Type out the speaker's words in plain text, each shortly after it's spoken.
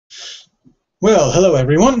Well, hello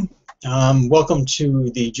everyone. Welcome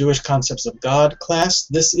to the Jewish Concepts of God class.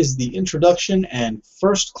 This is the introduction and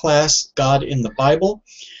first class, God in the Bible.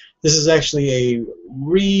 This is actually a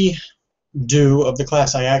redo of the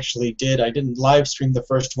class I actually did. I didn't live stream the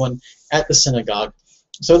first one at the synagogue.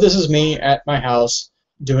 So this is me at my house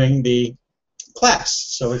doing the class,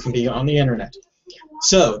 so it can be on the internet.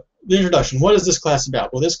 So, the introduction. What is this class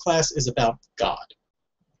about? Well, this class is about God.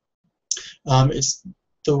 It's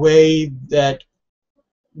the way that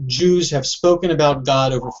Jews have spoken about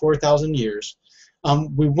God over 4,000 years.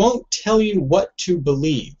 We won't tell you what to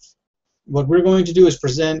believe. What we're going to do is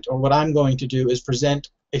present, or what I'm going to do is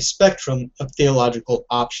present a spectrum of theological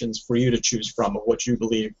options for you to choose from of what you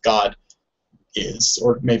believe God is,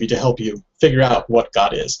 or maybe to help you figure out what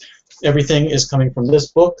God is. Everything is coming from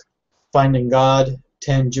this book, Finding God,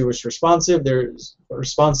 10 Jewish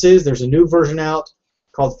Responses. There's a new version out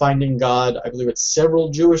called Finding God. I believe it's several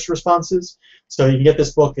Jewish responses. So you can get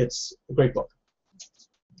this book. It's a great book.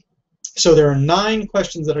 So there are 9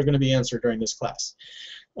 questions that are going to be answered during this class.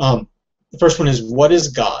 The first one is, what is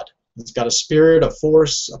God? It's got a spirit, a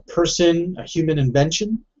force, a person, a human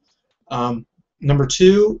invention. Number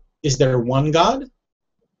 2, is there one God?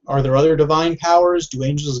 Are there other divine powers? Do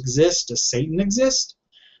angels exist? Does Satan exist?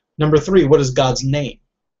 Number 3, what is God's name?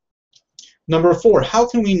 Number 4, how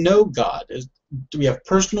can we know God? Do we have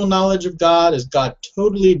personal knowledge of God? Is God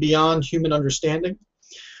totally beyond human understanding?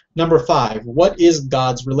 Number 5, what is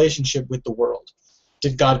God's relationship with the world?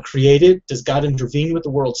 Did God create it? Does God intervene with the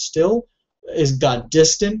world still? Is God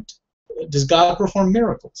distant? Does God perform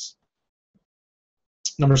miracles?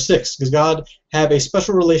 Number 6, does God have a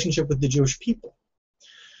special relationship with the Jewish people?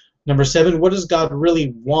 Number 7, what does God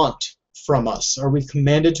really want from us? Are we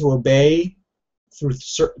commanded to obey through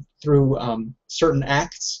certain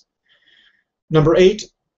acts? Number 8,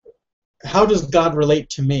 how does God relate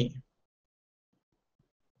to me?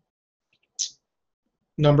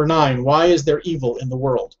 Number 9, why is there evil in the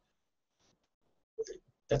world?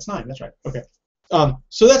 That's 9, that's right. Okay.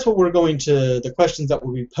 So that's what we're going to, the questions that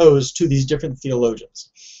will be posed to these different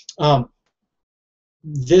theologians.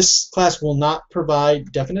 This class will not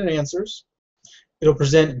provide definite answers. It'll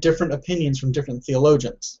present different opinions from different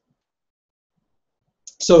theologians.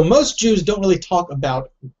 So most Jews don't really talk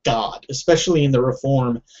about God, especially in the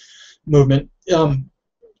Reform movement.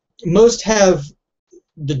 Most have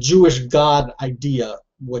the Jewish God idea,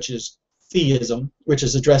 which is theism, which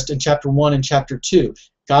is addressed in chapter 1 and chapter 2,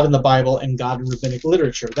 God in the Bible and God in rabbinic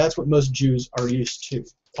literature. That's what most Jews are used to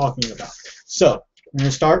talking about. So we're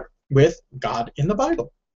going to start with God in the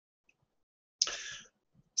Bible.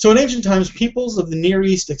 So in ancient times, peoples of the Near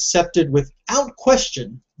East accepted without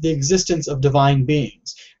question the existence of divine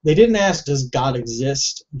beings. They didn't ask, does God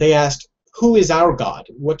exist? They asked, who is our God?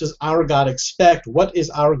 What does our God expect? What is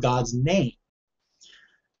our God's name?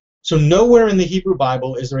 So nowhere in the Hebrew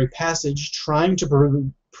Bible is there a passage trying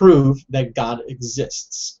to prove that God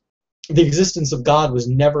exists. The existence of God was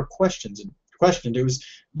never questioned. It was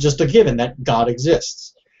just a given that God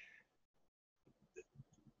exists.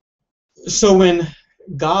 So when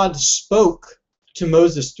God spoke to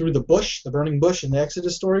Moses through the bush, the burning bush in the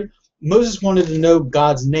Exodus story, Moses wanted to know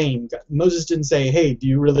God's name. Moses didn't say, hey, do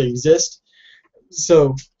you really exist?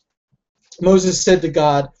 So Moses said to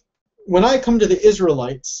God, when I come to the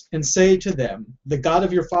Israelites and say to them, the God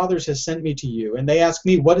of your fathers has sent me to you, and they ask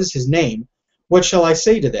me, what is his name? What shall I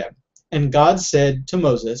say to them? And God said to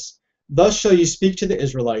Moses, thus shall you speak to the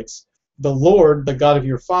Israelites, the Lord, the God of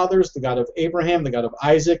your fathers, the God of Abraham, the God of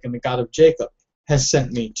Isaac, and the God of Jacob, has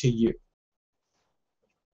sent me to you.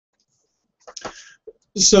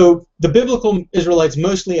 So the biblical Israelites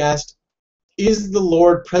mostly asked, is the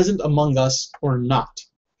Lord present among us or not?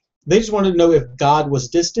 They just wanted to know if God was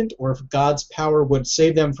distant or if God's power would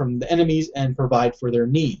save them from the enemies and provide for their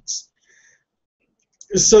needs.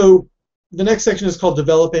 So the next section is called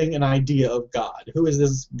Developing an Idea of God. Who is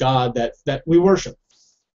this God that we worship?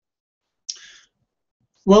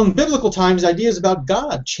 Well, in biblical times, ideas about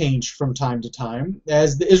God changed from time to time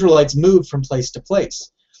as the Israelites moved from place to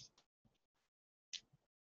place.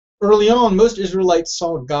 Early on, most Israelites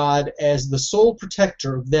saw God as the sole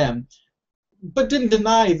protector of them, but didn't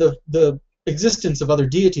deny the existence of other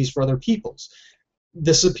deities for other peoples.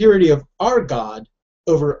 The superiority of our God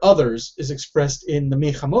over others is expressed in the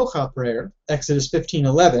Mi Chamocha prayer, Exodus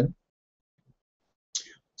 15:11.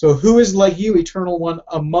 So who is like you, Eternal One,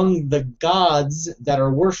 among the gods that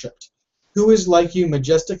are worshipped? Who is like you,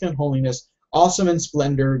 majestic in holiness, awesome in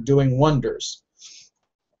splendor, doing wonders?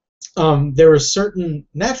 There are certain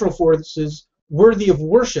natural forces worthy of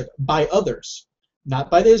worship by others. Not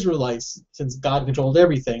by the Israelites, since God controlled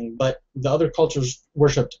everything, but the other cultures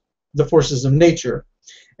worshipped the forces of nature.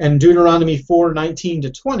 And Deuteronomy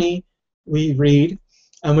 4:19-20, we read,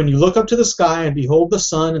 "And when you look up to the sky and behold the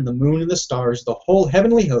sun and the moon and the stars, the whole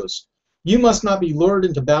heavenly host, you must not be lured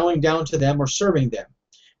into bowing down to them or serving them.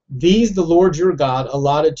 These the Lord your God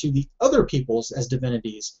allotted to the other peoples as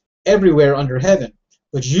divinities everywhere under heaven,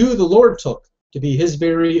 but you the Lord took to be his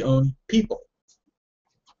very own people."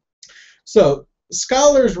 So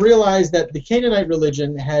scholars realized that the Canaanite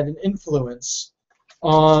religion had an influence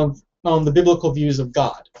on the biblical views of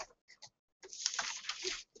God.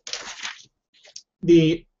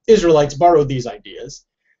 The Israelites borrowed these ideas.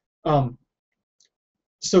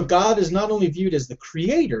 So God is not only viewed as the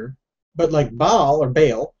creator, but like Baal or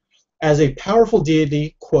Baal, as a powerful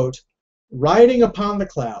deity, quote, riding upon the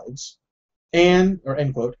clouds, and, or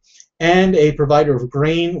end quote, and a provider of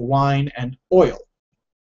grain, wine, and oil.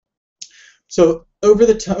 So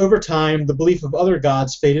over time, the belief of other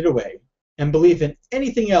gods faded away, and belief in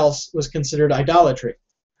anything else was considered idolatry.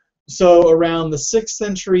 So around the 6th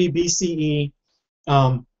century BCE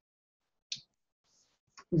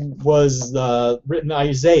was written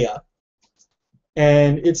Isaiah,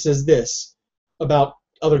 and it says this about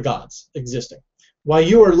other gods existing. "Why,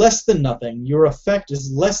 you are less than nothing, your effect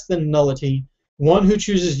is less than nullity, one who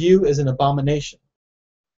chooses you is an abomination."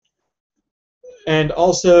 And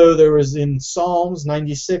also there was in Psalms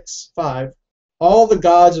 96:5, "All the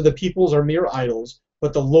gods of the peoples are mere idols,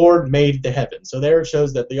 but the Lord made the heavens." So there it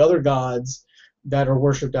shows that the other gods that are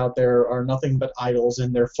worshipped out there are nothing but idols,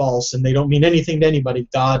 and they're false, and they don't mean anything to anybody.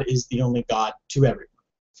 God is the only God to everyone.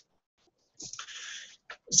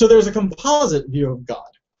 So there's a composite view of God.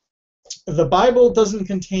 The Bible doesn't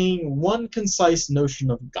contain one concise notion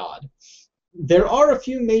of God. There are a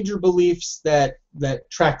few major beliefs that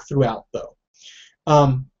track throughout, though.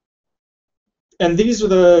 And these are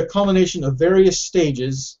the culmination of various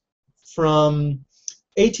stages from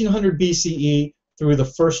 1800 BCE through the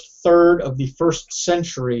first third of the 1st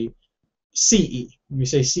century CE. When we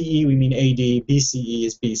say CE, we mean AD. BCE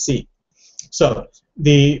is BC. So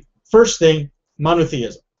the first thing,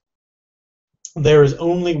 monotheism. There is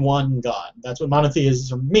only one God. That's what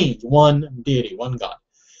monotheism means. One deity, one God.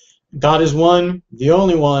 God is one, the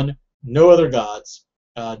only one, no other gods.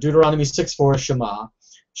 Deuteronomy 6:4, Shema.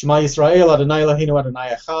 Shema Yisrael, Adonai Eloheinu,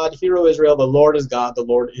 Adonai Echad. Hear, O Israel, the Lord is God, the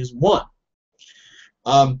Lord is one.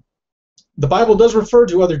 The Bible does refer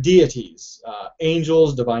to other deities,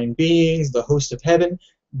 angels, divine beings, the host of heaven,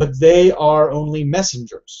 but they are only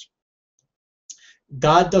messengers.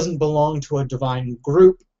 God doesn't belong to a divine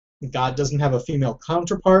group. God doesn't have a female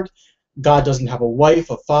counterpart. God doesn't have a wife,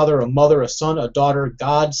 a father, a mother, a son, a daughter.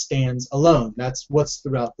 God stands alone. That's what's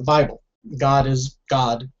throughout the Bible. God is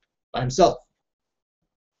God by himself.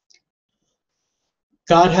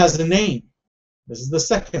 God has a name. This is the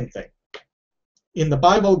second thing. In the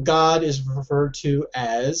Bible, God is referred to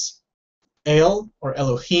as El, or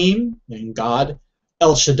Elohim, meaning God,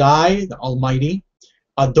 El Shaddai, the Almighty,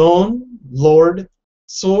 Adon, Lord,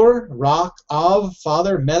 Sor, Rock, Av,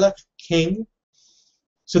 Father, Melech, King.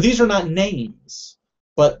 So these are not names,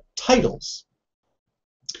 but titles.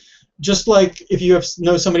 Just like if you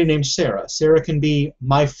know somebody named Sarah, Sarah can be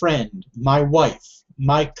my friend, my wife,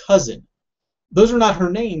 my cousin. Those are not her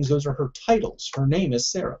names, those are her titles. Her name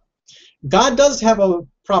is Sarah. God does have a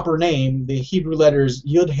proper name, the Hebrew letters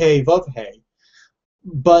Yud-He, Vav-He,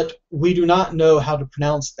 but we do not know how to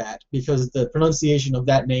pronounce that because the pronunciation of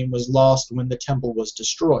that name was lost when the temple was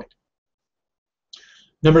destroyed.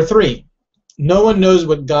 Number 3, no one knows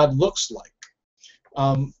what God looks like.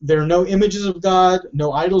 There are no images of God,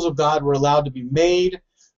 no idols of God were allowed to be made.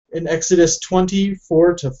 In Exodus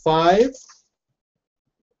 20:4-5,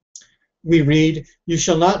 we read, "You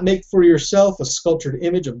shall not make for yourself a sculptured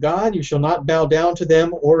image of God. You shall not bow down to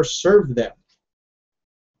them or serve them."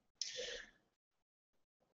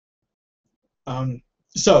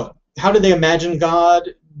 So, how did they imagine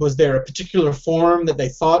God? Was there a particular form that they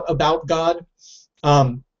thought about God?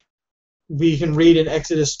 We can read in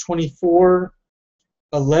Exodus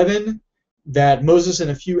 24:11 that Moses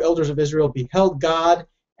and a few elders of Israel beheld God,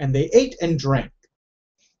 and they ate and drank.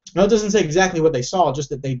 Now, it doesn't say exactly what they saw, just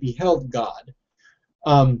that they beheld God.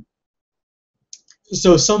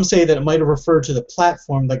 So some say that it might have referred to the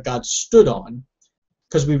platform that God stood on,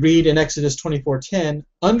 because we read in Exodus 24:10,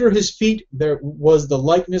 "Under his feet there was the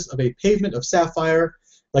likeness of a pavement of sapphire,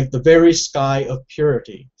 like the very sky of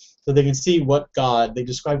purity." So they can see what God, they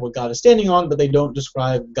describe what God is standing on, but they don't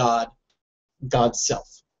describe God's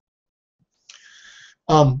self.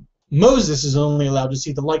 Moses is only allowed to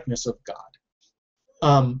see the likeness of God.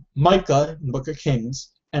 Micah, in the Book of Kings,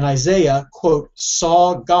 and Isaiah, quote,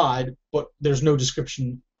 saw God, but there's no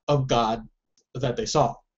description of God that they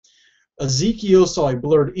saw. Ezekiel saw a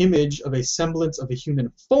blurred image of a semblance of a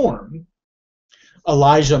human form.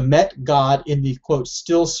 Elijah met God in the, quote,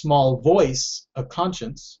 still small voice of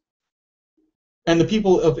conscience. And the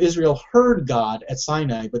people of Israel heard God at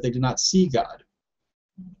Sinai, but they did not see God.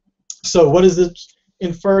 So what does this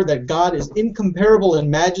infer? That God is incomparable in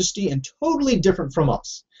majesty and totally different from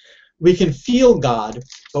us. We can feel God,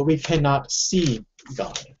 but we cannot see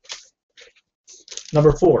God.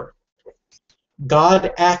 Number 4,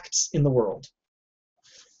 God acts in the world.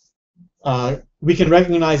 We can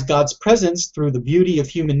recognize God's presence through the beauty of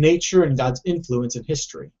human nature and God's influence in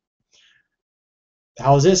history.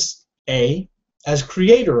 How is this? A, as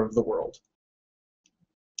creator of the world.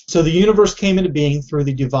 So the universe came into being through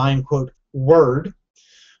the divine, quote, word.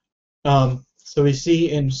 So we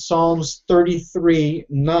see in Psalms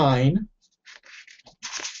 33:9,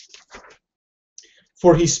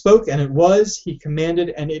 for he spoke and it was, he commanded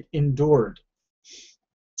and it endured.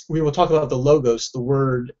 We will talk about the logos, the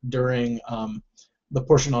word, during the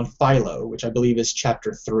portion on Philo, which I believe is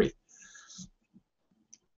chapter 3.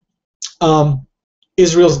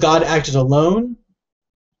 Israel's God acted alone,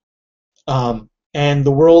 and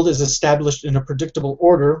the world is established in a predictable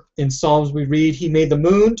order. In Psalms we read, he made the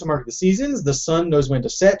moon to mark the seasons, the sun knows when to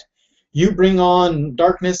set, you bring on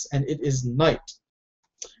darkness and it is night.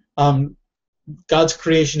 God's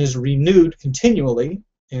creation is renewed continually.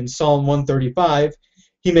 In Psalm 135,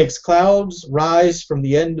 he makes clouds rise from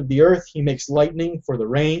the end of the earth, he makes lightning for the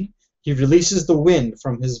rain, he releases the wind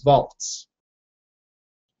from his vaults.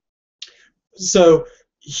 So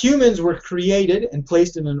humans were created and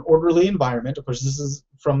placed in an orderly environment. Of course, this is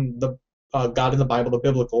from the God in the Bible, the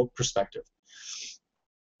biblical perspective.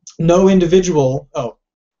 No individual,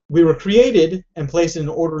 we were created and placed in an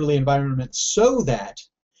orderly environment so that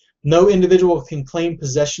no individual can claim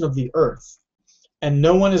possession of the earth, and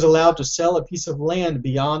no one is allowed to sell a piece of land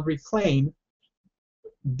beyond reclaim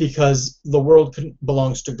because the world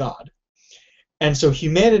belongs to God. And so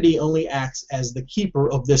humanity only acts as the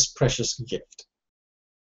keeper of this precious gift.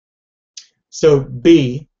 So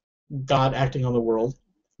B, God acting on the world,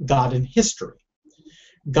 God in history.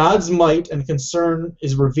 God's might and concern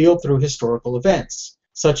is revealed through historical events,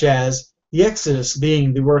 such as the Exodus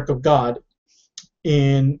being the work of God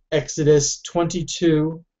in Exodus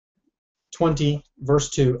 22:20, verse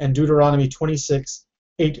 2, and Deuteronomy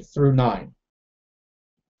 26:8 through 9.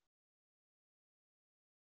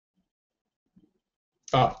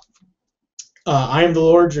 I am the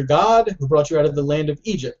Lord your God who brought you out of the land of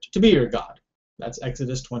Egypt to be your God. That's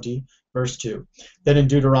Exodus 20, verse 2. Then in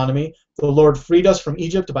Deuteronomy, the Lord freed us from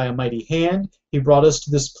Egypt by a mighty hand. He brought us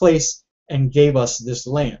to this place and gave us this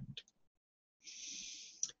land.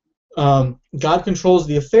 God controls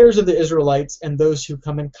the affairs of the Israelites and those who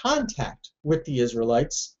come in contact with the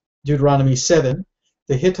Israelites. Deuteronomy 7.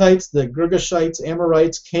 The Hittites, the Girgashites,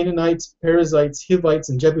 Amorites, Canaanites, Perizzites, Hivites,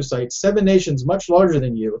 and Jebusites, 7 nations much larger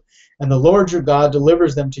than you, and the Lord your God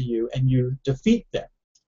delivers them to you, and you defeat them.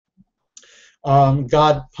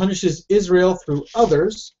 God punishes Israel through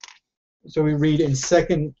others. So we read in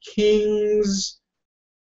 2 Kings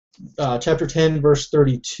chapter 10, verse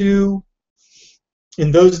 32.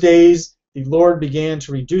 In those days, the Lord began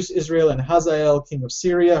to reduce Israel, and Hazael, king of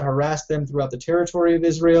Syria, harassed them throughout the territory of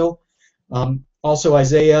Israel. Also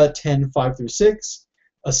Isaiah 10:5 through 6.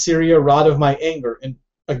 Assyria, rod of my anger,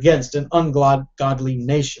 against an ungodly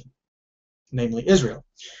nation, namely Israel.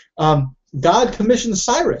 God commissioned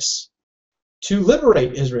Cyrus to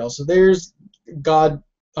liberate Israel. So there's God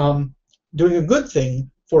doing a good thing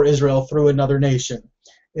for Israel through another nation.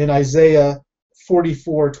 In Isaiah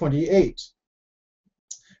 44:28.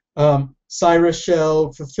 Cyrus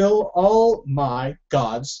shall fulfill all my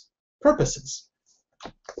God's purposes.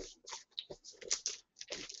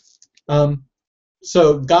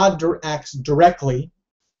 So God acts directly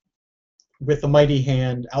with a mighty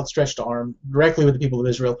hand, outstretched arm, directly with the people of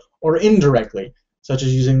Israel, or indirectly, such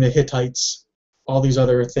as using the Hittites, all these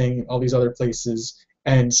other places,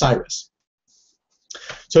 and Cyrus.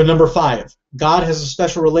 So number 5, God has a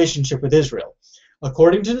special relationship with Israel.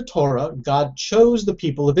 According to the Torah, God chose the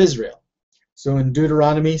people of Israel. So in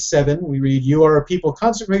Deuteronomy 7, we read, you are a people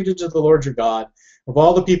consecrated to the Lord your God. Of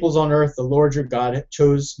all the peoples on earth, the Lord your God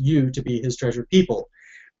chose you to be his treasured people.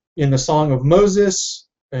 In the Song of Moses,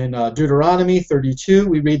 in Deuteronomy 32,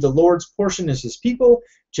 we read, the Lord's portion is his people,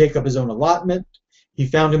 Jacob his own allotment. He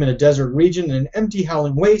found him in a desert region, in an empty,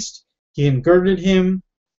 howling waste. He girded him,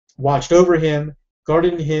 watched over him,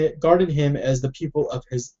 guarded him as the people of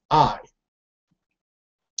his eye.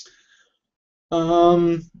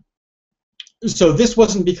 So this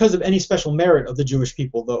wasn't because of any special merit of the Jewish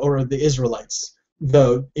people or the Israelites.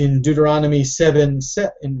 though in Deuteronomy 7,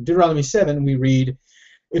 we read,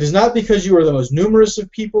 "It is not because you are the most numerous of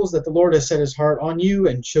peoples that the Lord has set his heart on you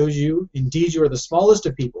and chose you. Indeed, you are the smallest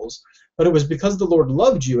of peoples, but it was because the Lord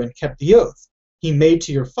loved you and kept the oath he made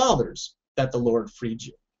to your fathers that the Lord freed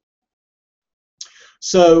you."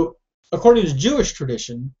 So, according to Jewish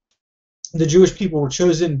tradition, the Jewish people were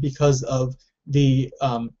chosen because of the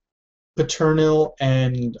paternal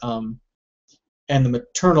and the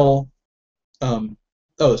maternal,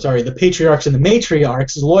 the patriarchs and the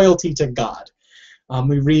matriarchs' loyalty to God.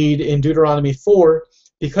 We read in Deuteronomy 4,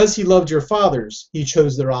 "Because he loved your fathers, he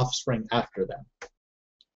chose their offspring after them."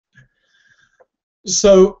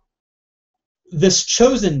 So this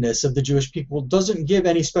chosenness of the Jewish people doesn't give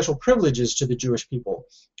any special privileges to the Jewish people,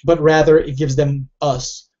 but rather it gives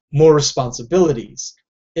us more responsibilities.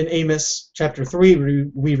 In Amos chapter 3,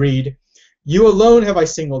 we read, "You alone have I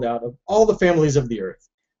singled out of all the families of the earth.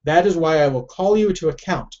 That is why I will call you to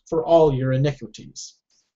account for all your iniquities."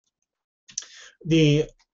 The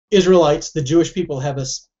Israelites, the Jewish people, have a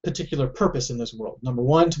particular purpose in this world. Number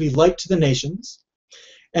one, to be light to the nations,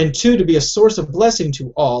 and two, to be a source of blessing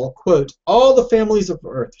to all. Quote, "All the families of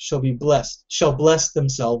earth shall bless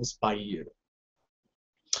themselves by you."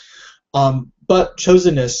 But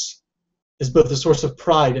chosenness is both a source of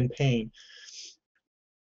pride and pain.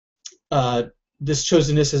 This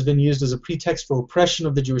chosenness has been used as a pretext for oppression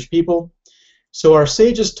of the Jewish people. So our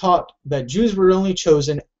sages taught that Jews were only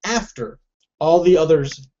chosen after all the other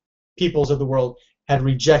peoples of the world had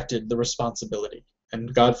rejected the responsibility.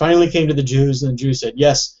 And God finally came to the Jews, and the Jews said,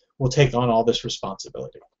 "Yes, we'll take on all this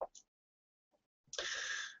responsibility."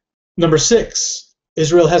 Number 6,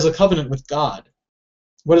 Israel has a covenant with God.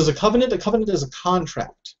 What is a covenant? A covenant is a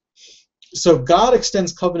contract. So God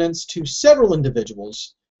extends covenants to several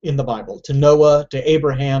individuals in the Bible, to Noah, to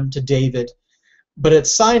Abraham, to David. But at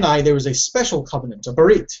Sinai, there was a special covenant, a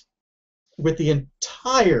Berit, with the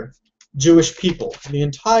entire Jewish people, the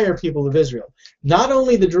entire people of Israel. Not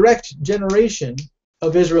only the direct generation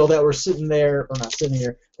of Israel that were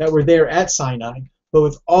that were there at Sinai, but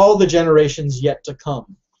with all the generations yet to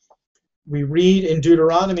come. We read in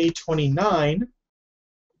Deuteronomy 29,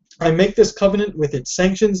 "I make this covenant with its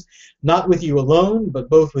sanctions, not with you alone, but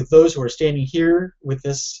both with those who are standing here with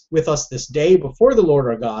us this day before the Lord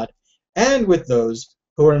our God, and with those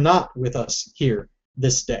who are not with us here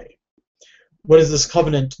this day." What does this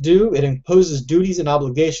covenant do? It imposes duties and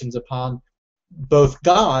obligations upon both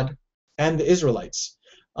God and the Israelites.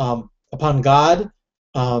 Upon God,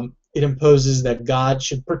 it imposes that God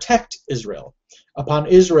should protect Israel. Upon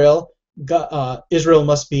Israel, Israel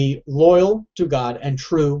must be loyal to God and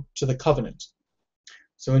true to the covenant.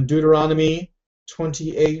 So in Deuteronomy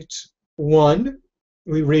 28:1,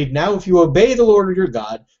 we read, "Now if you obey the Lord your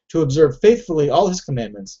God to observe faithfully all his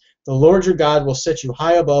commandments, the Lord your God will set you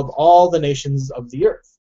high above all the nations of the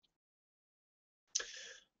earth."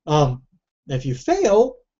 If you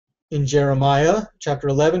fail, in Jeremiah chapter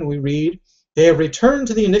 11, we read, "They have returned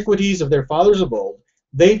to the iniquities of their fathers of old.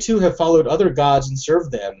 They too have followed other gods and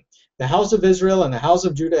served them. The house of Israel and the house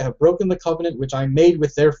of Judah have broken the covenant which I made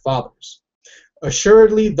with their fathers.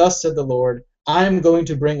 Assuredly, thus said the Lord, I am going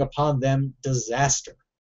to bring upon them disaster."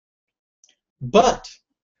 But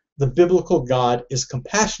the biblical God is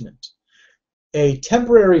compassionate. A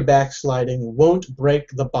temporary backsliding won't break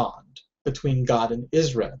the bond between God and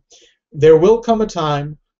Israel. There will come a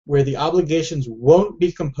time where the obligations won't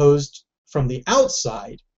be composed from the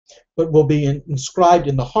outside, but will be inscribed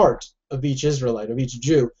in the heart of each Israelite, of each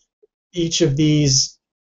Jew. Each of these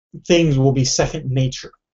things will be second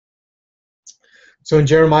nature. So in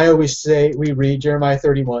Jeremiah we read Jeremiah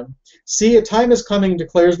 31, "See, a time is coming,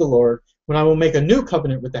 declares the Lord, when I will make a new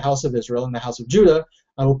covenant with the house of Israel and the house of Judah.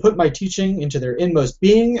 I will put my teaching into their inmost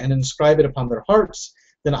being and inscribe it upon their hearts.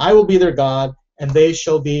 Then I will be their God, and they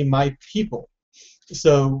shall be my people."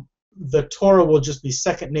 So the Torah will just be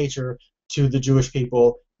second nature to the Jewish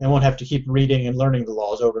people, and won't have to keep reading and learning the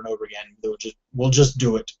laws over and over again. We'll just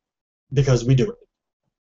do it because we do it.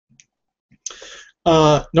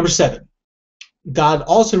 Number 7, God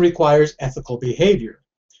also requires ethical behavior.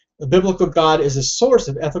 The biblical God is a source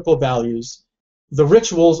of ethical values. The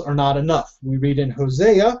rituals are not enough. We read in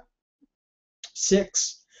Hosea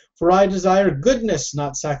 6, "For I desire goodness,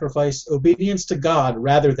 not sacrifice, obedience to God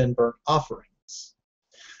rather than burnt offerings."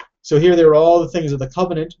 So here there are all the things of the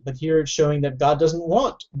covenant, but here it's showing that God doesn't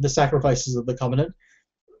want the sacrifices of the covenant.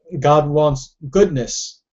 God wants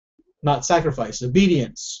goodness, not sacrifice,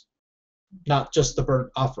 obedience, not just the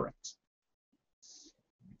burnt offerings.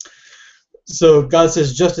 So God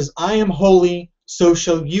says, "Just as I am holy, so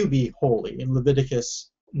shall you be holy," in Leviticus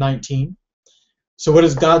 19. So what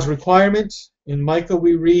is God's requirement? In Micah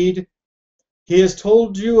we read, "He has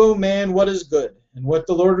told you, O man, what is good, and what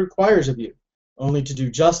the Lord requires of you, only to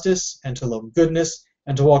do justice, and to love goodness,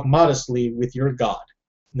 and to walk modestly with your God."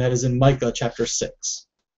 And that is in Micah chapter 6.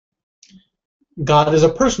 God is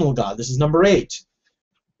a personal God. This is number 8.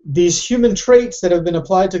 These human traits that have been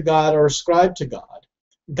applied to God are ascribed to God.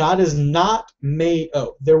 God is not made...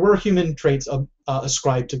 Oh, there were human traits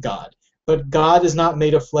ascribed to God, but God is not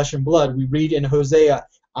made of flesh and blood. We read in Hosea,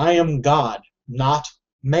 "I am God, not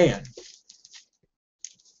man."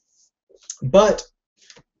 But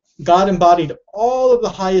God embodied all of the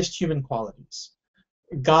highest human qualities.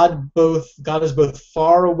 God is both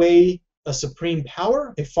far away, a supreme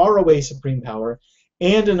power, a faraway supreme power,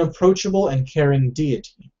 and an approachable and caring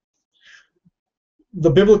deity.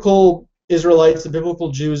 The biblical Israelites, the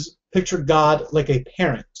biblical Jews, pictured God like a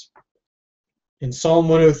parent. In Psalm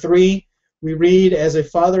 103, we read, "As a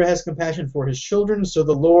father has compassion for his children, so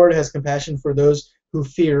the Lord has compassion for those who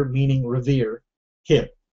fear," meaning revere, him.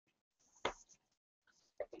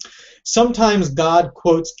 Sometimes God,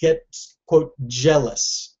 quotes, gets, quote,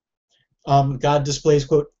 jealous. God displays,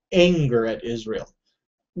 quote, anger at Israel.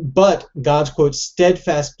 But God's, quote,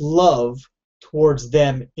 steadfast love towards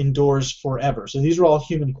them endures forever. So these are all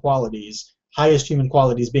human qualities, highest human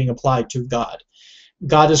qualities being applied to God.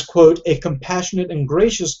 God is, quote, a compassionate and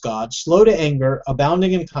gracious God, slow to anger,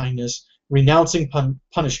 abounding in kindness, renouncing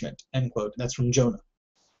punishment, end quote. That's from Jonah.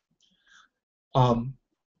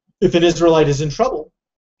 If an Israelite is in trouble,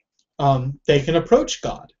 they can approach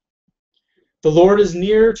God. The Lord is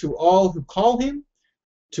near to all who call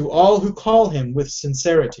him with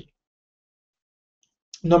sincerity.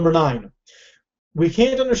 Number 9, we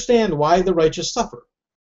can't understand why the righteous suffer.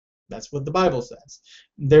 That's what the Bible says.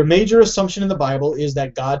 Their major assumption in the Bible is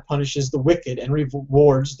that God punishes the wicked and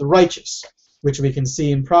rewards the righteous, which we can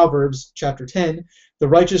see in Proverbs chapter 10. The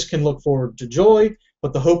righteous can look forward to joy,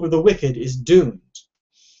 but the hope of the wicked is doomed.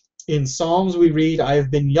 In Psalms we read, "I have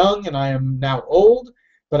been young and I am now old,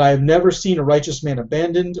 but I have never seen a righteous man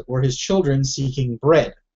abandoned or his children seeking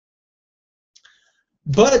bread."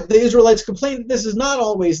 But the Israelites complain that this is not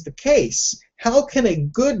always the case. How can a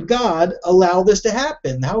good God allow this to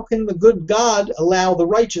happen? How can the good God allow the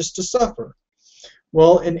righteous to suffer?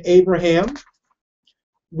 Well, in Abraham,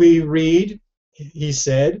 we read, he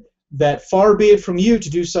said, that "far be it from you to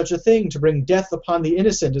do such a thing, to bring death upon the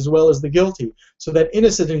innocent as well as the guilty, so that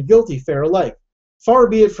innocent and guilty fare alike. Far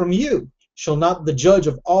be it from you. Shall not the judge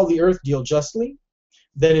of all the earth deal justly?"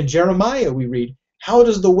 Then in Jeremiah we read, "How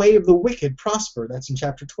does the way of the wicked prosper?" That's in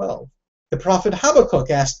chapter 12. The prophet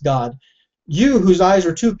Habakkuk asked God, "You whose eyes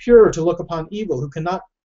are too pure to look upon evil, who cannot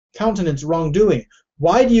countenance wrongdoing,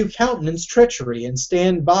 why do you countenance treachery and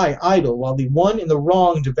stand by idle while the one in the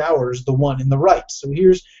wrong devours the one in the right?" So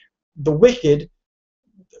here's the wicked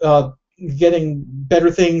getting better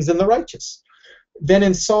things than the righteous. Then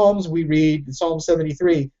in Psalms we read, in Psalm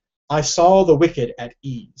 73, "I saw the wicked at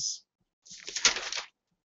ease."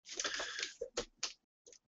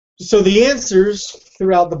 So the answers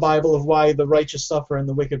throughout the Bible of why the righteous suffer and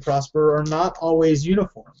the wicked prosper are not always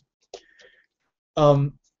uniform.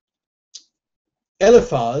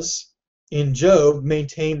 Eliphaz in Job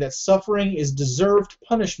maintained that suffering is deserved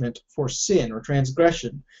punishment for sin or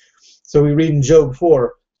transgression. So we read in Job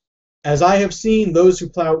 4, "As I have seen those who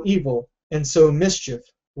plow evil and sow mischief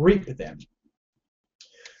reap them."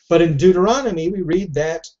 But in Deuteronomy we read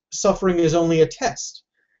that suffering is only a test.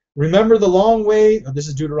 "Remember the long way," this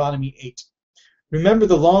is Deuteronomy 8, "remember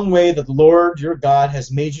the long way that the Lord your God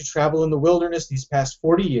has made you travel in the wilderness these past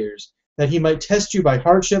 40 years, that he might test you by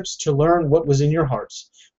hardships to learn what was in your hearts,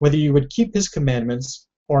 whether you would keep his commandments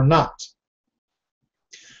or not."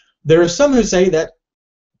 There are some who say that,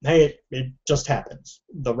 hey, it just happens.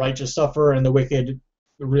 The righteous suffer and the wicked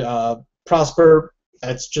prosper.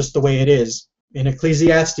 That's just the way it is. In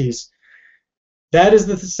Ecclesiastes, "That is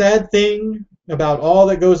the sad thing about all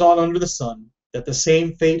that goes on under the sun, that the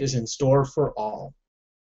same fate is in store for all."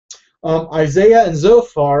 Isaiah and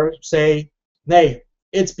Zophar say, nay,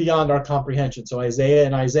 it's beyond our comprehension. So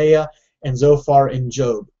Isaiah and Zophar in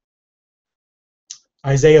Job.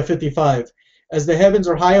 Isaiah 55, "As the heavens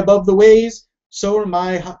are high above the ways, so are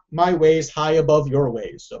my ways high above your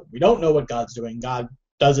ways." So we don't know what God's doing. God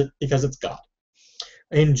does it because it's God.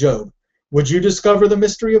 In Job, "Would you discover the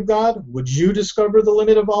mystery of God? Would you discover the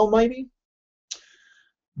limit of Almighty?"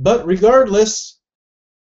 But regardless,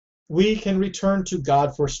 we can return to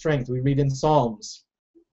God for strength. We read in Psalms,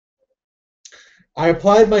 "I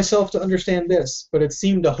applied myself to understand this, but it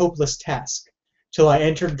seemed a hopeless task, till I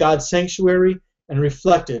entered God's sanctuary and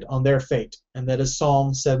reflected on their fate." And that is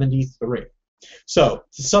Psalm 73. So,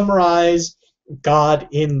 to summarize, God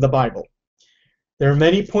in the Bible. There are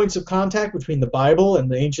many points of contact between the Bible and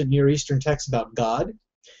the ancient Near Eastern texts about God.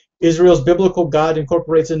 Israel's biblical God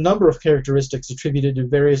incorporates a number of characteristics attributed to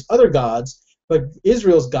various other gods, but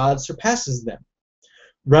Israel's God surpasses them.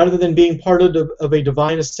 Rather than being part of a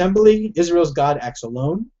divine assembly, Israel's God acts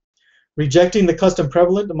alone. Rejecting the custom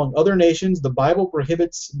prevalent among other nations, the Bible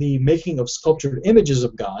prohibits the making of sculptured images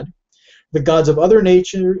of God. The gods of other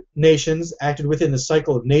nations acted within the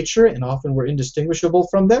cycle of nature and often were indistinguishable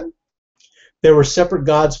from them. There were separate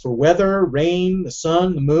gods for weather, rain, the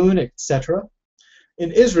sun, the moon, etc.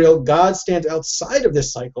 In Israel, God stands outside of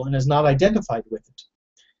this cycle and is not identified with it.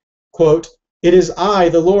 Quote, "It is I,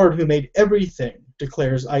 the Lord, who made everything,"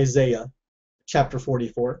 declares Isaiah chapter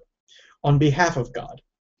 44, on behalf of God.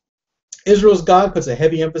 Israel's God puts a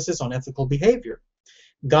heavy emphasis on ethical behavior.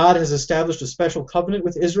 God has established a special covenant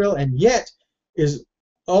with Israel and yet is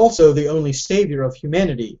also the only savior of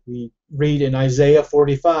humanity. We read in Isaiah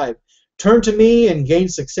 45, "Turn to me and gain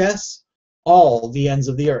success, all the ends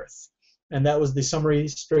of the earth." And that was the summary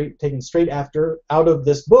taken straight out of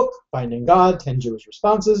this book, Finding God, 10 Jewish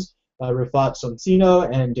Responses, by Rifat Sonsino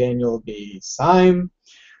and Daniel B. Syme.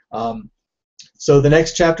 So the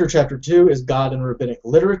next chapter, chapter 2, is God in Rabbinic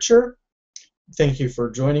Literature. Thank you for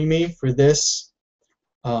joining me for this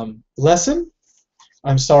lesson.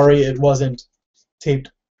 I'm sorry it wasn't taped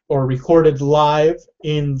or recorded live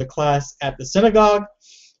in the class at the synagogue,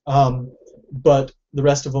 but the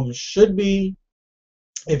rest of them should be.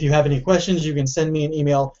 If you have any questions, you can send me an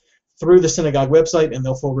email through the synagogue website and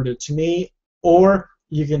they'll forward it to me, or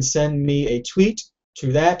you can send me a tweet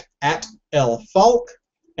to that at @lfalk,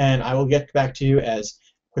 and I will get back to you as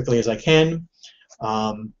quickly as I can.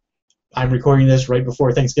 I'm recording this right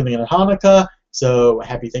before Thanksgiving and Hanukkah, so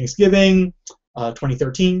happy Thanksgiving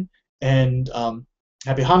 2013, and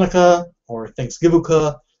happy Hanukkah or Thanksgiving,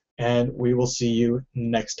 and we will see you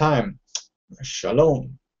next time.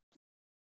 Shalom.